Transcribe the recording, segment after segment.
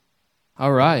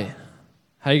All right.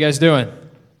 How you guys doing?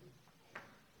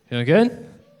 Feeling good?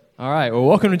 All right. Well,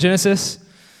 welcome to Genesis.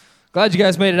 Glad you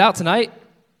guys made it out tonight.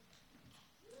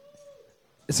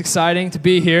 It's exciting to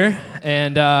be here,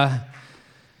 and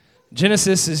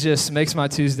Genesis makes my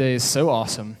Tuesdays so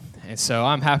awesome. And so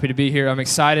I'm happy to be here. I'm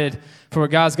excited for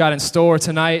what God's got in store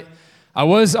tonight. I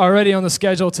was already on the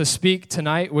schedule to speak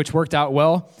tonight, which worked out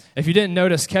well. If you didn't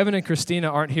notice, Kevin and Christina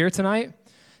aren't here tonight.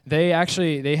 They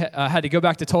had to go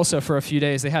back to Tulsa for a few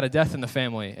days. They had a death in the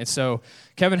family. And so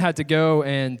Kevin had to go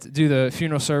and do the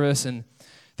funeral service and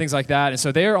things like that. And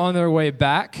so they are on their way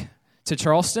back to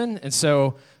Charleston. And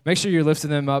so make sure you're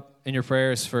lifting them up in your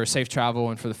prayers for safe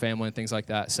travel and for the family and things like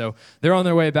that. So they're on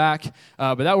their way back.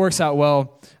 But that works out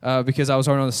well because I was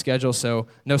already on the schedule, so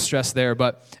no stress there.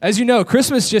 But as you know,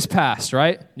 Christmas just passed,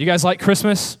 right? You guys like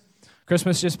Christmas?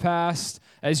 Christmas just passed,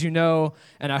 as you know,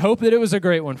 and I hope that it was a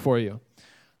great one for you.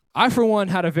 I, for one,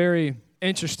 had a very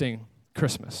interesting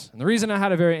Christmas. And the reason I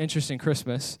had a very interesting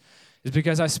Christmas is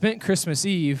because I spent Christmas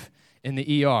Eve in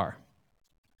the ER.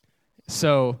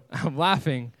 So I'm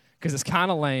laughing because it's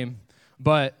kind of lame,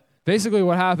 but basically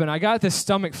what happened, I got this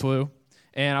stomach flu,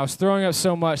 and I was throwing up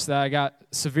so much that I got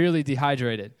severely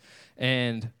dehydrated.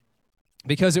 And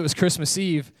because it was Christmas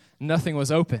Eve, nothing was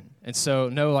open, and so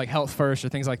no Health First or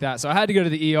things like that. So I had to go to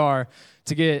the ER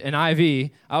to get an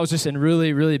IV. I was just in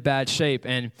really, really bad shape.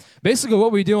 And basically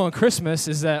what we do on Christmas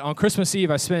is that on Christmas Eve,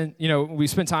 we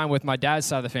spend time with my dad's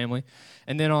side of the family,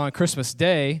 and then on Christmas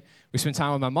Day, we spend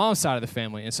time with my mom's side of the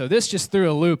family. And so this just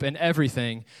threw a loop in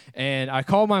everything. And I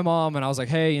called my mom, and I was like,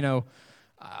 hey,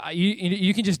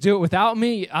 you can just do it without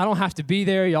me. I don't have to be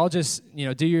there. Y'all just,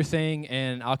 do your thing,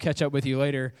 and I'll catch up with you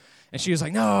later. And she was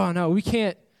like, no, we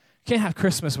can't have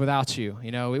Christmas without you.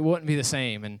 It wouldn't be the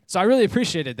same. And so I really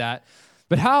appreciated that.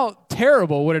 But how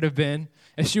terrible would it have been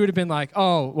if she would have been like,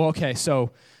 oh, well, okay,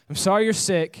 so I'm sorry you're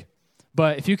sick,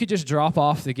 but if you could just drop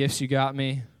off the gifts you got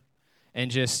me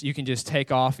and you can just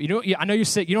take off. I know you're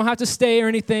sick. You don't have to stay or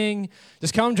anything.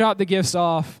 Just come drop the gifts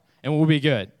off and we'll be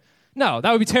good. No,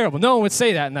 that would be terrible. No one would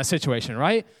say that in that situation,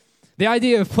 right? The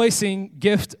idea of placing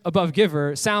gift above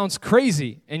giver sounds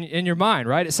crazy in your mind,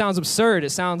 right? It sounds absurd. It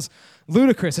sounds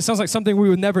ludicrous. It sounds like something we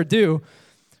would never do.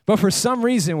 But for some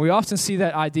reason, we often see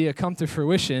that idea come to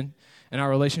fruition in our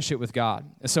relationship with God.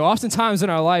 And so oftentimes in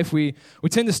our life, we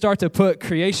tend to start to put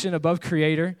creation above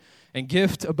creator and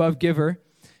gift above giver.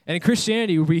 And in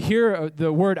Christianity, we hear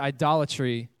the word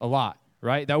idolatry a lot,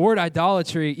 right? That word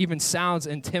idolatry even sounds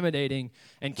intimidating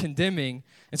and condemning.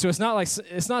 And so it's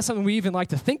not something we even like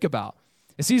to think about.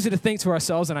 It's easy to think to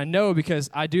ourselves, and I know because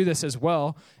I do this as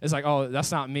well. It's like, oh,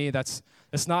 that's not me. That's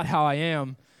not how I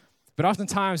am. But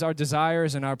oftentimes our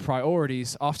desires and our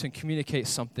priorities often communicate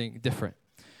something different.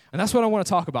 And that's what I want to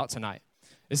talk about tonight,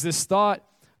 is this thought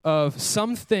of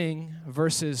something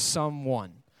versus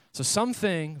someone. So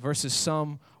something versus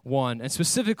someone, and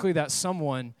specifically that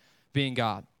someone being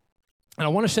God. And I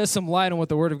want to shed some light on what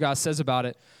the Word of God says about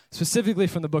it, specifically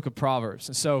from the book of Proverbs.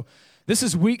 And so this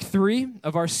is week 3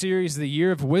 of our series, The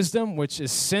Year of Wisdom, which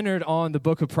is centered on the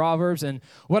book of Proverbs. And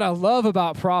what I love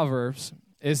about Proverbs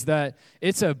is that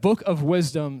it's a book of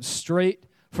wisdom straight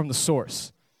from the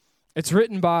source. It's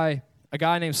written by a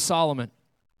guy named Solomon,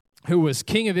 who was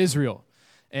king of Israel.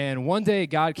 And one day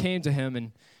God came to him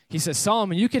and he said,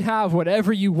 Solomon, you can have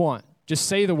whatever you want. Just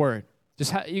say the word.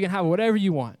 You can have whatever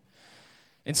you want.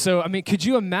 And so, could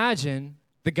you imagine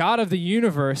the God of the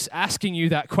universe asking you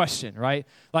that question, right?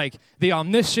 Like the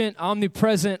omniscient,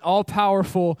 omnipresent,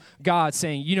 all-powerful God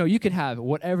saying, you can have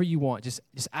whatever you want. Just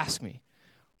ask me.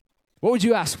 What would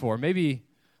you ask for? Maybe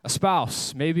a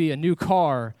spouse, maybe a new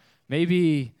car,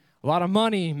 maybe a lot of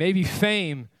money, maybe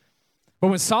fame. But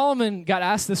when Solomon got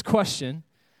asked this question,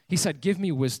 he said, give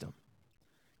me wisdom.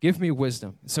 Give me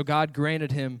wisdom. So God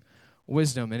granted him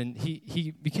wisdom, and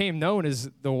he became known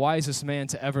as the wisest man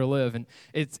to ever live. And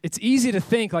it's easy to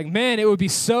think like, man, it would be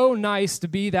so nice to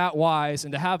be that wise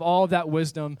and to have all of that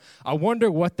wisdom. I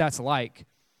wonder what that's like.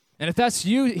 And if that's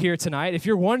you here tonight, if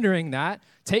you're wondering that,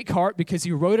 take heart because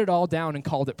he wrote it all down and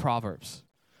called it Proverbs.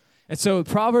 And so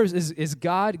Proverbs is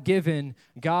God-given,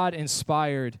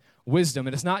 God-inspired wisdom.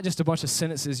 And it's not just a bunch of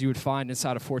sentences you would find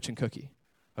inside a fortune cookie,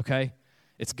 okay?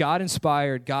 It's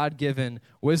God-inspired, God-given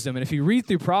wisdom. And if you read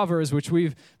through Proverbs, which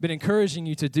we've been encouraging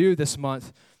you to do this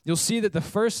month, you'll see that the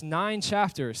first 9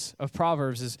 chapters of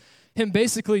Proverbs is him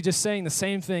basically just saying the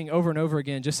same thing over and over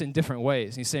again, just in different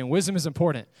ways. He's saying wisdom is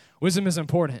important, wisdom is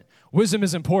important, wisdom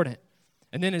is important.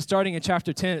 And then starting in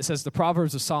chapter 10, it says the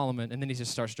Proverbs of Solomon, and then he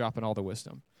just starts dropping all the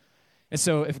wisdom. And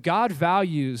so if God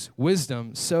values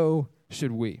wisdom, so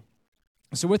should we.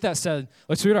 So with that said,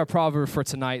 let's read our proverb for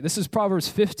tonight. This is Proverbs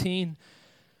 15,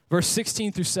 verse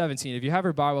 16 through 17. If you have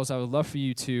your Bibles, I would love for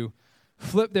you to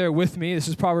flip there with me. This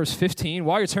is Proverbs 15.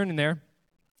 While you're turning there,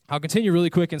 I'll continue really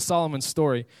quick in Solomon's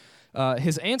story.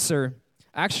 His answer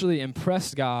actually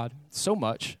impressed God so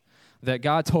much that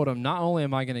God told him, not only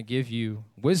am I going to give you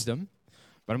wisdom,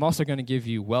 but I'm also going to give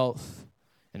you wealth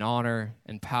and honor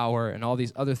and power and all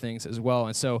these other things as well.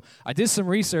 And so I did some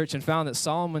research and found that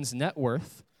Solomon's net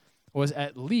worth was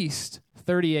at least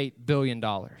 $38 billion.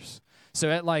 So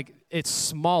at like its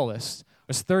smallest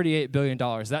was $38 billion.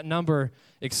 That number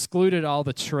excluded all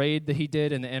the trade that he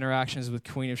did and the interactions with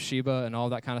Queen of Sheba and all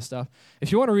that kind of stuff.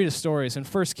 If you want to read his stories, in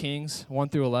 1 Kings 1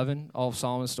 through 11, all of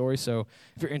Solomon's stories, so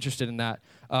if you're interested in that.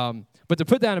 But to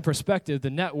put that in perspective, the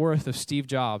net worth of Steve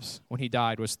Jobs when he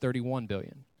died was $31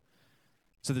 billion.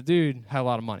 So the dude had a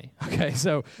lot of money. Okay,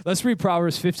 so let's read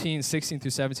Proverbs 15, 16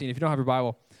 through 17. If you don't have your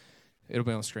Bible, it'll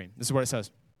be on the screen. This is what it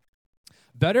says.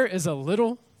 Better is a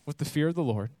little with the fear of the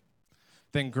Lord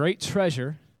than great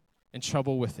treasure and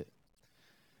trouble with it.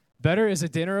 Better is a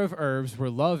dinner of herbs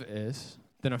where love is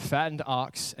than a fattened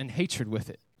ox and hatred with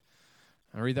it.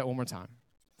 I'll read that one more time.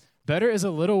 Better is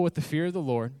a little with the fear of the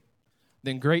Lord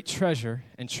than great treasure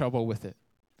and trouble with it.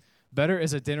 Better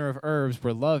is a dinner of herbs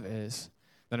where love is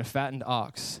than a fattened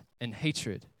ox and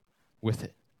hatred with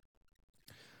it.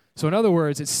 So in other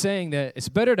words, it's saying that it's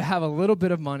better to have a little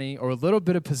bit of money or a little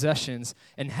bit of possessions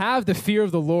and have the fear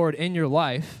of the Lord in your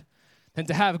life than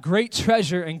to have great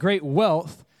treasure and great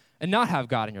wealth and not have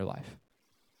God in your life.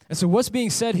 And so what's being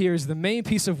said here is the main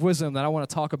piece of wisdom that I want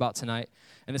to talk about tonight,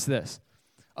 and it's this.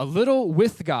 A little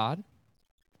with God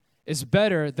is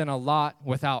better than a lot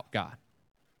without God.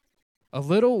 A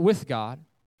little with God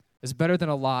is better than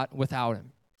a lot without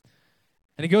him.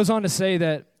 And he goes on to say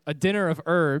that a dinner of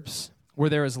herbs where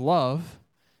there is love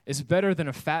is better than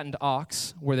a fattened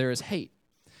ox where there is hate.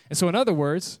 And so in other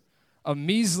words, a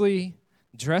measly,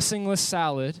 dressingless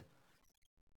salad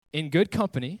in good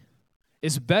company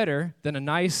is better than a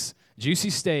nice, juicy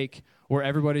steak where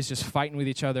everybody's just fighting with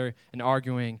each other and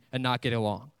arguing and not getting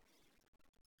along.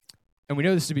 And we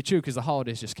know this to be true because the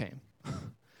holidays just came.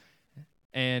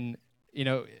 And, you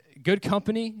know, good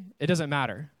company, it doesn't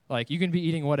matter. Like, you can be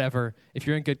eating whatever if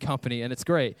you're in good company, and it's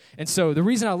great. And so the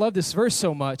reason I love this verse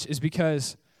so much is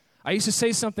because I used to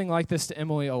say something like this to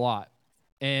Emily a lot.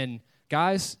 And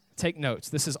guys, take notes.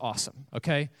 This is awesome,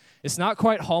 okay? It's not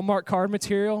quite Hallmark card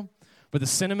material, but the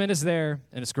sentiment is there,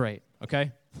 and it's great,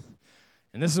 okay?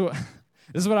 And this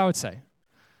is what I would say.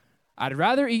 I'd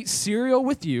rather eat cereal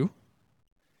with you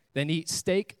than eat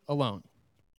steak alone.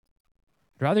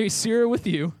 I'd rather eat cereal with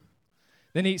you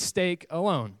than eat steak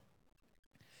alone.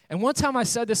 And one time I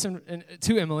said this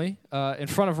to Emily in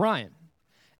front of Ryan.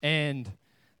 And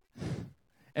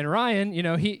Ryan, you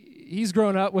know, he's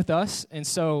grown up with us, and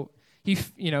so he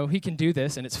can do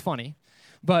this, and it's funny.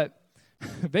 But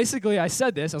basically I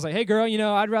said this. I was like, hey, girl, you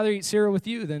know, I'd rather eat cereal with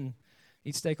you than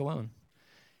eat steak alone.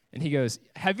 And he goes,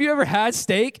 have you ever had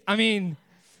steak? I mean,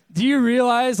 do you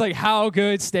realize, like, how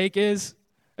good steak is?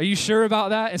 Are you sure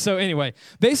about that? And so anyway,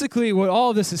 basically what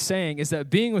all of this is saying is that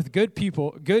being with good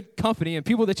people, good company, and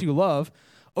people that you love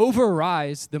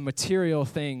overrides the material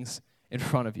things in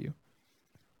front of you.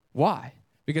 Why?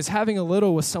 Because having a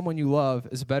little with someone you love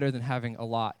is better than having a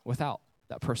lot without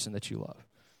that person that you love.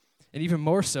 And even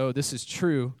more so, this is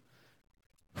true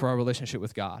for our relationship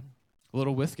with God. A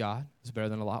little with God is better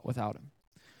than a lot without him.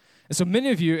 And so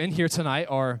many of you in here tonight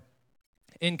are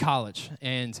in college,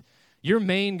 and your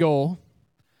main goal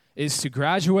is to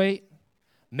graduate,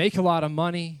 make a lot of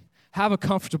money, have a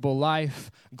comfortable life,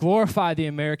 glorify the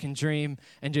American dream,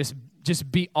 and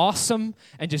just be awesome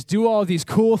and just do all these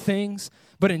cool things.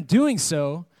 But in doing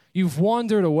so, you've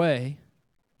wandered away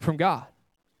from God.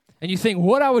 And you think,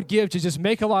 what I would give to just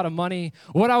make a lot of money,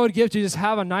 what I would give to just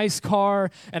have a nice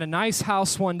car and a nice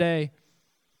house one day.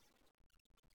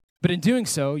 But in doing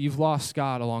so, you've lost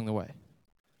God along the way.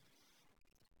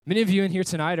 Many of you in here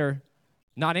tonight are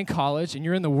not in college, and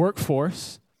you're in the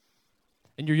workforce,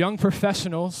 and you're young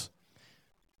professionals,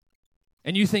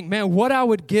 and you think, man, what I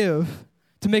would give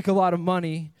to make a lot of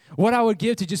money, what I would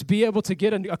give to just be able to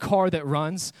get a car that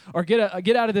runs, or get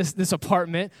out of this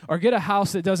apartment, or get a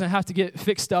house that doesn't have to get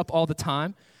fixed up all the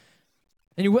time.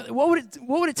 And what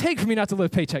would it take for me not to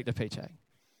live paycheck to paycheck?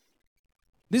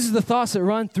 These are the thoughts that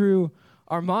run through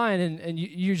our mind, and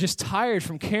you're just tired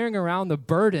from carrying around the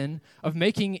burden of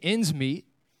making ends meet.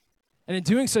 And in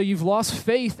doing so, you've lost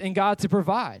faith in God to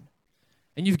provide.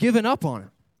 And you've given up on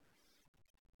him.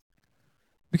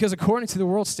 Because according to the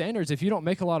world's standards, if you don't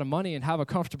make a lot of money and have a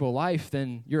comfortable life,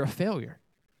 then you're a failure.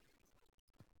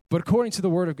 But according to the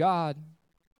Word of God,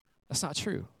 that's not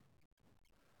true.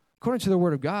 According to the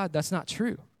Word of God, that's not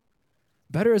true.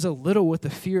 Better is a little with the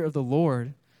fear of the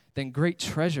Lord than great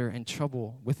treasure and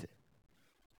trouble with it.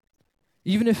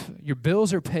 Even if your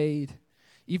bills are paid,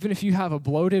 even if you have a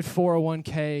bloated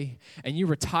 401k and you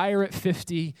retire at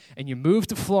 50 and you move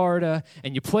to Florida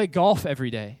and you play golf every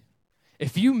day,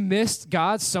 if you missed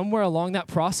God somewhere along that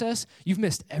process, you've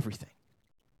missed everything.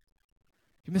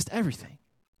 You missed everything.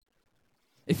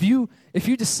 If you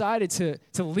decided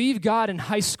to leave God in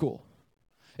high school,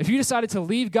 if you decided to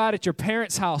leave God at your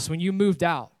parents' house when you moved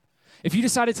out, if you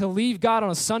decided to leave God on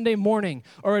a Sunday morning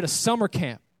or at a summer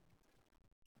camp,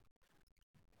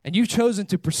 and you've chosen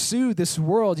to pursue this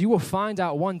world, you will find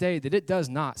out one day that it does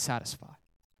not satisfy.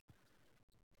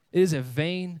 It is a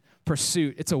vain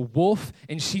pursuit. It's a wolf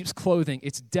in sheep's clothing.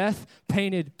 It's death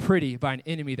painted pretty by an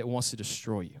enemy that wants to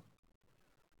destroy you.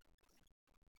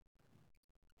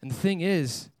 And the thing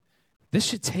is, this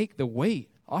should take the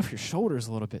weight off your shoulders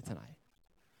a little bit tonight.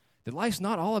 That life's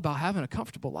not all about having a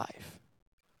comfortable life.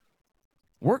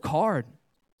 Work hard.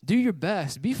 Do your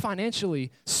best. Be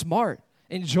financially smart.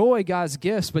 Enjoy God's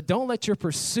gifts, but don't let your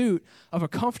pursuit of a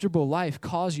comfortable life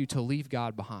cause you to leave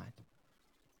God behind.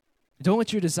 Don't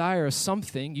let your desire of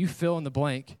something, you fill in the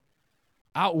blank,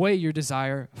 outweigh your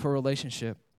desire for a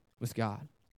relationship with God.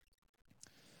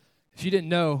 If you didn't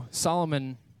know,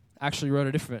 Solomon actually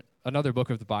wrote another book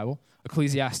of the Bible,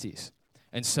 Ecclesiastes.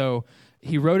 And so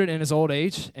he wrote it in his old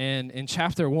age, and in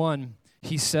chapter 1,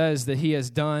 he says that he has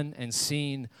done and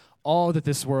seen all that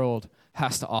this world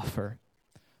has to offer.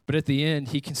 But at the end,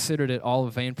 he considered it all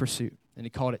a vain pursuit, and he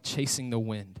called it chasing the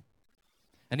wind.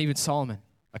 And even Solomon,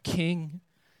 a king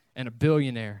and a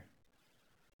billionaire,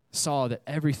 saw that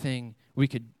he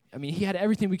had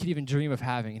everything we could even dream of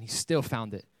having, and he still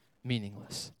found it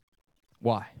meaningless.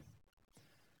 Why?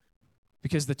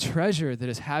 Because the treasure that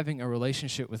is having a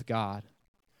relationship with God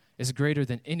is greater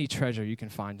than any treasure you can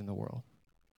find in the world.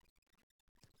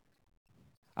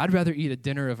 I'd rather eat a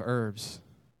dinner of herbs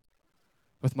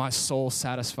with my soul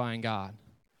satisfying God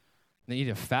than eat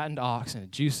a fattened ox and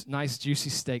a nice juicy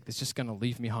steak that's just going to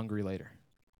leave me hungry later.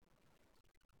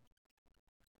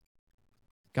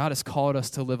 God has called us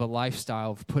to live a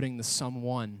lifestyle of putting the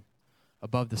someone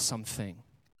above the something.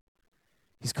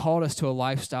 He's called us to a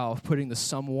lifestyle of putting the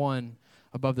someone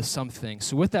above the something.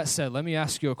 So with that said, let me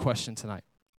ask you a question tonight.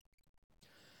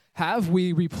 Have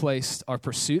we replaced our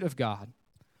pursuit of God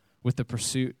with the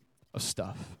pursuit of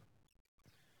stuff?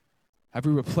 Have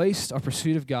we replaced our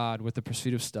pursuit of God with the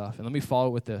pursuit of stuff? And let me follow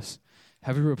with this.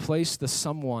 Have we replaced the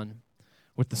someone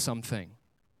with the something?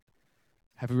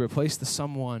 Have we replaced the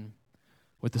someone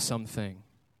with the something?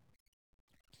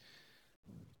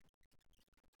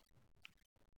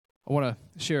 I want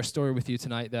to share a story with you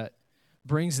tonight that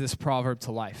brings this proverb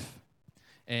to life.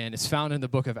 And it's found in the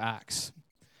book of Acts.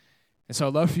 And so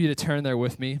I'd love for you to turn there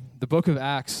with me. The book of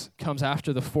Acts comes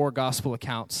after the 4 gospel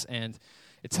accounts, and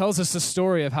it tells us the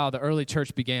story of how the early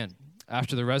church began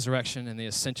after the resurrection and the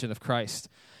ascension of Christ.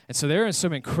 And so there are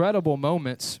some incredible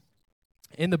moments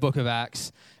in the book of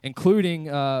Acts, including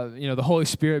the Holy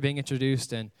Spirit being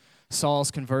introduced and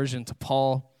Saul's conversion to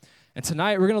Paul. And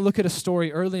tonight we're going to look at a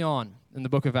story early on in the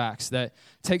book of Acts that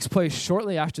takes place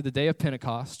shortly after the day of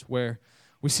Pentecost, where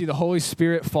we see the Holy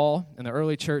Spirit fall and the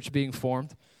early church being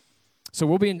formed. So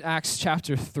we'll be in Acts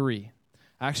chapter 3.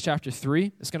 Acts chapter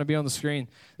 3, it's going to be on the screen.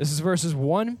 This is verses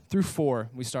 1 through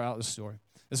 4. We start out this story.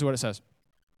 This is what it says.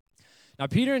 Now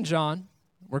Peter and John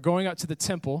were going up to the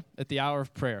temple at the hour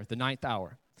of prayer, the 9th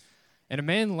hour. And a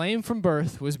man lame from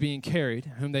birth was being carried,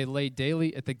 whom they laid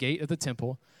daily at the gate of the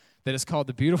temple, that is called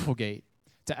the Beautiful Gate,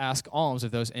 to ask alms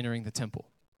of those entering the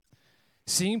temple.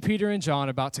 Seeing Peter and John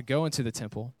about to go into the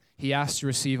temple, he asked to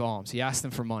receive alms. He asked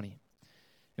them for money.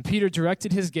 And Peter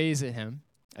directed his gaze at him,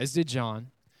 as did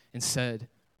John, and said,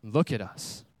 "Look at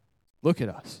us. Look at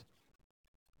us."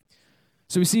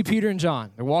 So we see Peter and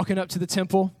John. They're walking up to the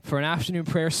temple for an afternoon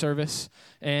prayer service,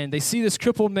 and they see this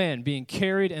crippled man being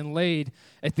carried and laid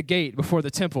at the gate before the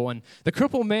temple. And the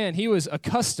crippled man, he was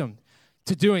accustomed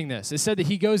to doing this. It said that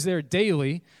he goes there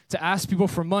daily to ask people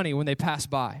for money when they pass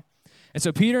by. And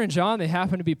so Peter and John, they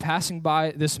happen to be passing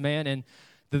by this man, and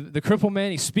the crippled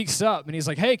man, he speaks up, and he's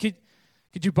like, "Hey, could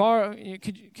you borrow,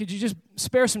 could you just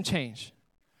spare some change?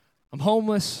 I'm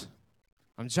homeless,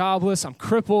 I'm jobless, I'm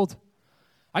crippled.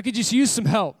 I could just use some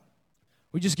help.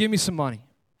 Would you just give me some money?"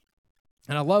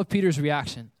 And I love Peter's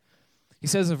reaction. He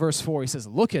says in verse 4, he says,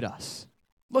 "Look at us.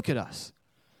 Look at us."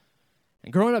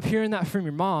 And growing up hearing that from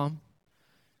your mom,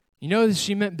 you know that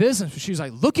she meant business. She was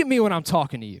like, "Look at me when I'm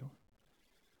talking to you."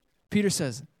 Peter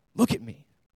says, "Look at me."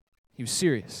 He was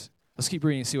serious. Let's keep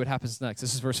reading and see what happens next.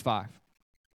 This is verse 5.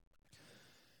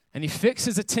 And he fixed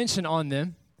his attention on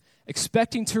them,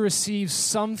 expecting to receive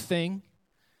something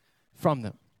from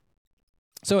them.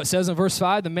 So it says in verse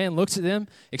 5, the man looks at them,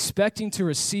 expecting to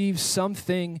receive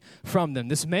something from them.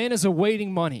 This man is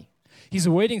awaiting money. He's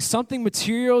awaiting something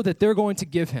material that they're going to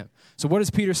give him. So what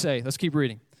does Peter say? Let's keep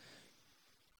reading.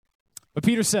 But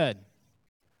Peter said,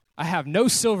 I have no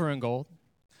silver and gold,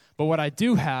 but what I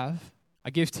do have, I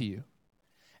give to you.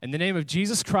 In the name of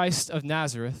Jesus Christ of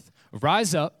Nazareth,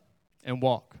 rise up and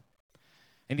walk.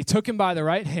 And he took him by the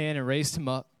right hand and raised him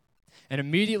up. And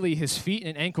immediately his feet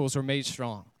and ankles were made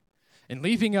strong. And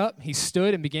leaping up, he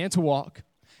stood and began to walk,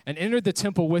 and entered the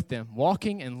temple with them,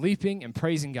 walking and leaping and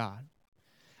praising God.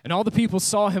 And all the people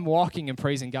saw him walking and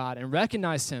praising God, and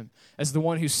recognized him as the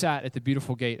one who sat at the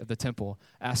beautiful gate of the temple,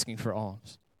 asking for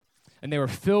alms. And they were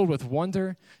filled with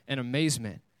wonder and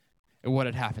amazement at what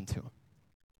had happened to him.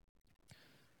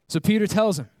 So Peter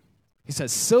tells him, he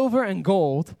says, silver and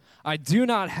gold I do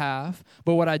not have,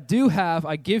 but what I do have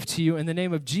I give to you. In the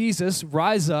name of Jesus,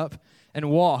 rise up and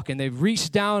walk. And they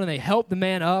reach down and they help the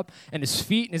man up, and his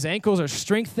feet and his ankles are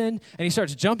strengthened, and he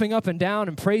starts jumping up and down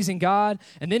and praising God.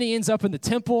 And then he ends up in the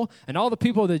temple, and all the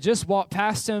people that just walked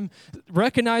past him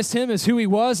recognized him as who he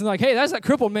was, and like, hey, that's that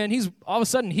crippled man. He's all of a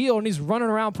sudden healed, and he's running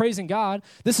around praising God.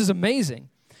 This is amazing.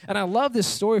 And I love this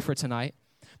story for tonight,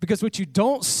 because what you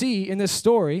don't see in this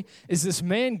story is this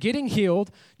man getting healed,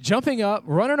 jumping up,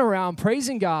 running around,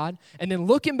 praising God, and then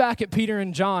looking back at Peter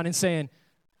and John and saying,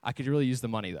 I could really use the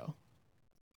money though.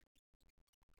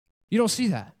 You don't see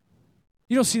that.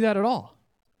 You don't see that at all.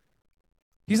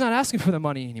 He's not asking for the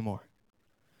money anymore.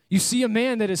 You see a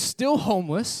man that is still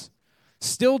homeless,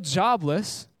 still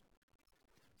jobless,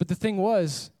 but the thing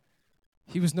was,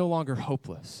 he was no longer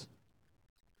hopeless.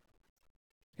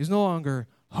 He was no longer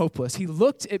hopeless. He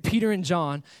looked at Peter and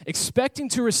John, expecting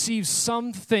to receive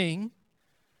something,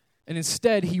 and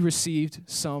instead he received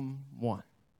someone.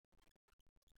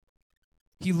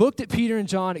 He looked at Peter and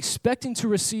John, expecting to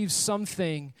receive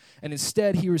something, and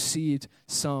instead he received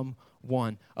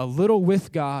someone. A little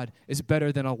with God is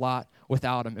better than a lot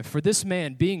without him. And for this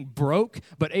man, being broke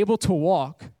but able to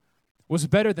walk was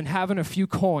better than having a few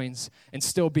coins and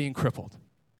still being crippled.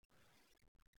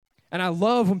 And I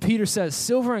love when Peter says,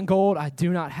 silver and gold I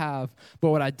do not have, but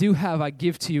what I do have I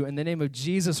give to you. In the name of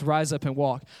Jesus, rise up and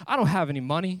walk. I don't have any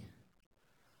money.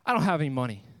 I don't have any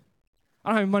money. I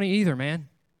don't have any money either, man.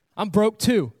 I'm broke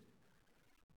too.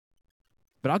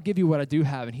 But I'll give you what I do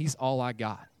have, and he's all I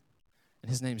got. And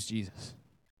his name's Jesus.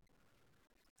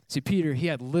 See, Peter, he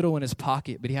had little in his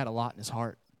pocket, but he had a lot in his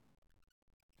heart.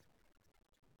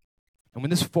 And when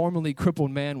this formerly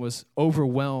crippled man was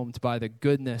overwhelmed by the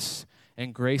goodness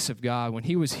and grace of God, when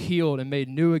he was healed and made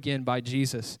new again by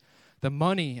Jesus, the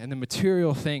money and the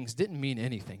material things didn't mean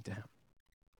anything to him.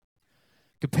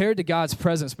 Compared to God's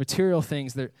presence, material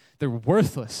things, they're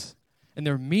worthless and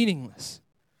they're meaningless.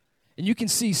 And you can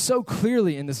see so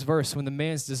clearly in this verse when the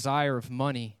man's desire of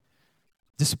money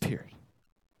disappeared.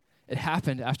 It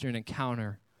happened after an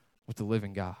encounter with the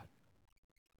living God.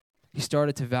 He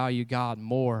started to value God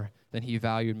more than he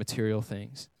valued material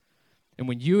things. And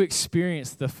when you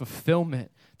experience the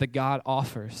fulfillment that God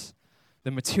offers,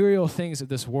 the material things of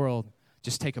this world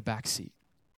just take a back seat.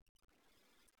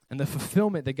 And the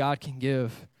fulfillment that God can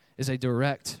give is a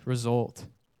direct result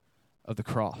of the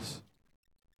cross.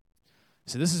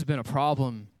 So this has been a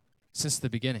problem since the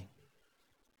beginning.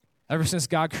 Ever since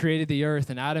God created the earth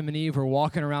and Adam and Eve were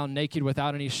walking around naked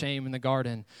without any shame in the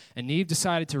garden, and Eve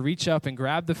decided to reach up and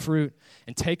grab the fruit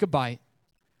and take a bite,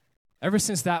 ever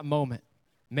since that moment,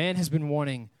 man has been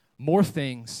wanting more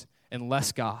things and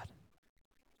less God.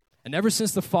 And ever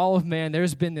since the fall of man,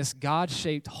 there's been this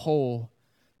God-shaped hole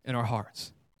in our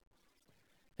hearts.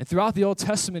 And throughout the Old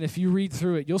Testament, if you read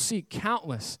through it, you'll see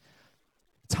countless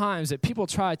times that people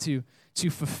try to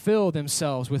fulfill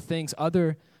themselves with things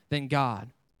other than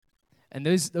God. And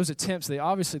those attempts, they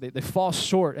fall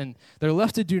short, and they're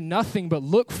left to do nothing but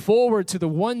look forward to the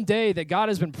one day that God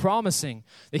has been promising,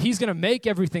 that he's going to make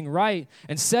everything right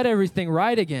and set everything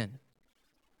right again.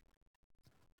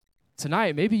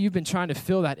 Tonight, maybe you've been trying to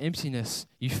fill that emptiness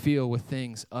you feel with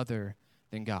things other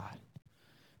than God.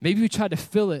 Maybe you tried to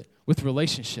fill it with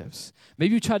relationships.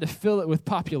 Maybe you tried to fill it with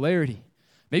popularity.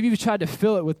 Maybe you tried to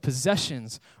fill it with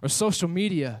possessions or social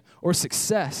media or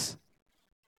success.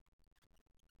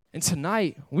 And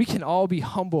tonight, we can all be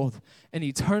humbled and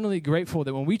eternally grateful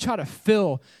that when we try to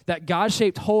fill that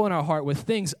God-shaped hole in our heart with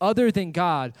things other than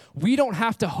God, we don't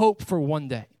have to hope for one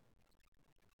day.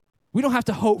 We don't have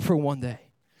to hope for one day.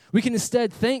 We can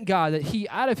instead thank God that he,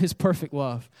 out of his perfect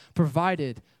love,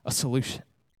 provided a solution.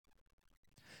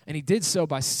 And he did so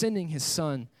by sending his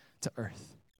son to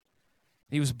earth.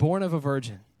 He was born of a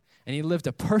virgin. And he lived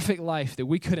a perfect life that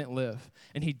we couldn't live.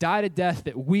 And he died a death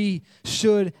that we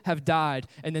should have died.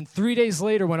 And then 3 days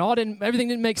later, when everything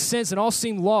didn't make sense and all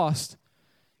seemed lost,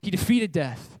 he defeated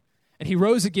death. And he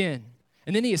rose again.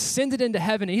 And then he ascended into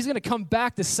heaven. And he's going to come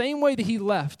back the same way that he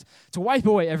left to wipe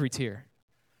away every tear,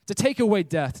 to take away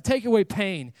death, to take away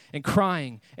pain and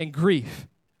crying and grief.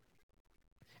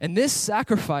 And this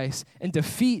sacrifice and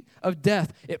defeat of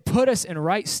death, it put us in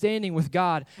right standing with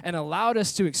God and allowed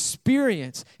us to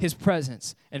experience his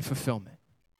presence and fulfillment.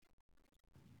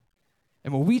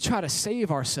 And when we try to save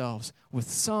ourselves with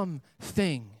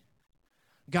something,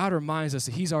 God reminds us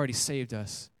that he's already saved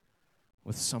us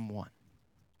with someone.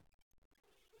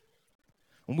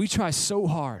 When we try so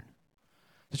hard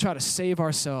to try to save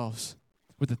ourselves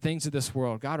with the things of this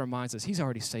world, God reminds us he's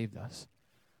already saved us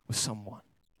with someone.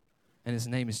 And his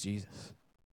name is Jesus.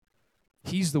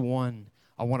 He's the one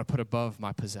I want to put above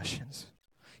my possessions.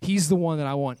 He's the one that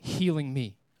I want healing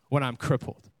me when I'm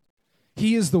crippled.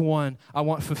 He is the one I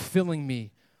want fulfilling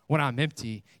me when I'm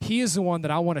empty. He is the one that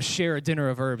I want to share a dinner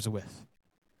of herbs with.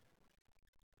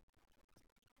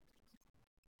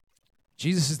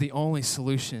 Jesus is the only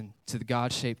solution to the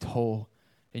God-shaped hole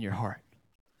in your heart.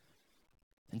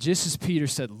 And just as Peter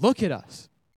said, look at us,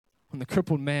 when the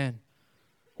crippled man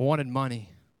wanted money,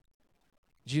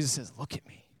 Jesus says, look at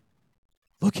me.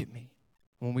 Look at me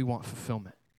when we want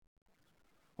fulfillment.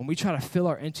 When we try to fill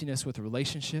our emptiness with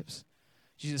relationships,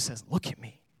 Jesus says, look at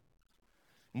me.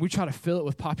 When we try to fill it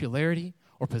with popularity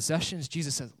or possessions,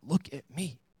 Jesus says, look at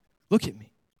me. Look at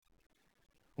me.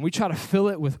 When we try to fill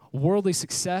it with worldly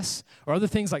success or other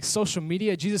things like social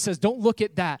media, Jesus says, don't look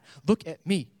at that. Look at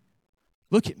me.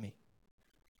 Look at me.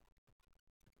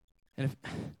 And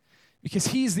because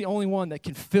he's the only one that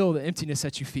can fill the emptiness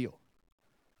that you feel.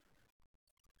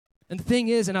 And the thing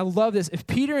is, and I love this, if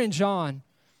Peter and John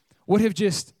would have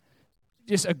just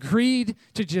agreed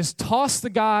to just toss the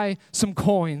guy some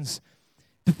coins,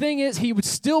 the thing is, he would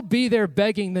still be there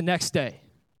begging the next day.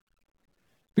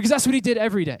 Because that's what he did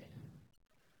every day.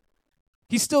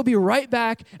 He'd still be right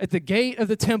back at the gate of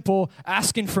the temple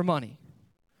asking for money.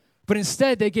 But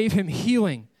instead, they gave him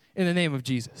healing in the name of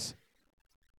Jesus.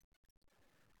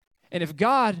 And if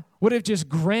God would have just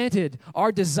granted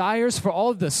our desires for all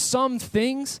of the some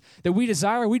things that we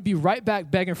desire, we'd be right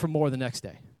back begging for more the next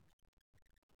day.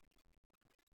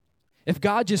 If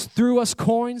God just threw us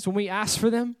coins when we asked for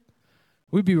them,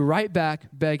 we'd be right back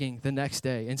begging the next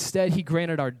day. Instead, he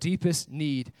granted our deepest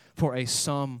need for a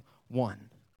someone.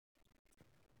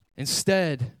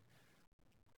 Instead,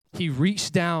 he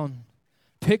reached down,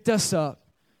 picked us up,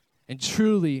 and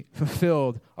truly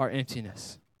fulfilled our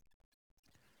emptiness.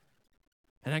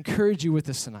 And I encourage you with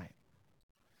this tonight.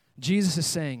 Jesus is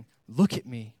saying, look at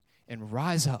me and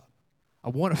rise up. I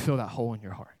want to fill that hole in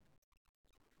your heart.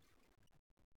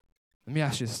 Let me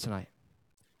ask you this tonight.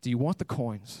 Do you want the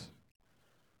coins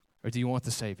or do you want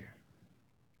the Savior?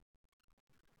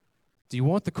 Do you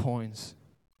want the coins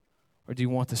or do you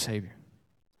want the Savior?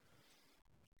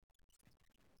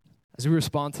 As we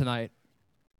respond tonight,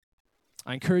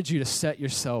 I encourage you to set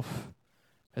yourself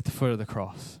at the foot of the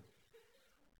cross.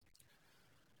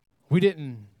 We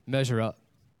didn't measure up.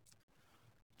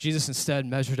 Jesus instead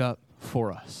measured up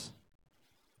for us.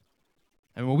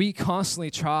 And when we constantly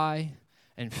try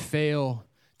and fail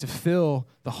to fill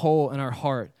the hole in our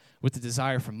heart with the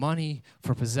desire for money,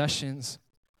 for possessions,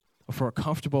 or for a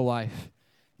comfortable life,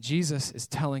 Jesus is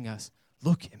telling us,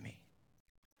 look at me.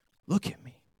 Look at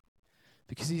me.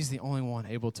 Because he's the only one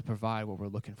able to provide what we're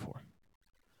looking for.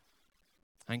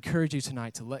 I encourage you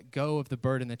tonight to let go of the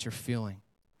burden that you're feeling.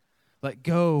 Let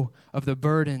go of the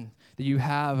burden that you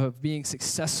have of being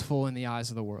successful in the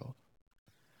eyes of the world.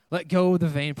 Let go of the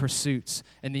vain pursuits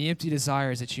and the empty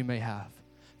desires that you may have,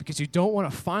 because you don't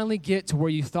want to finally get to where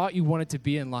you thought you wanted to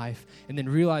be in life and then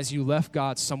realize you left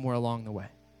God somewhere along the way.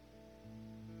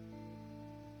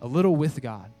 A little with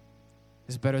God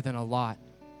is better than a lot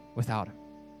without him.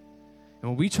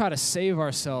 And when we try to save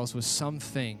ourselves with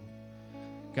something,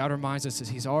 God reminds us that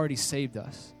he's already saved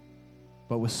us,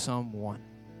 but with someone.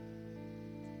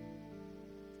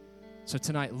 So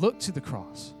tonight, look to the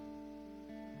cross.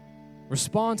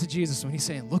 Respond to Jesus when he's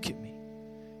saying, look at me.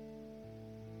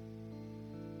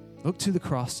 Look to the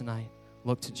cross tonight.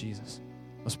 Look to Jesus.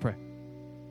 Let's pray.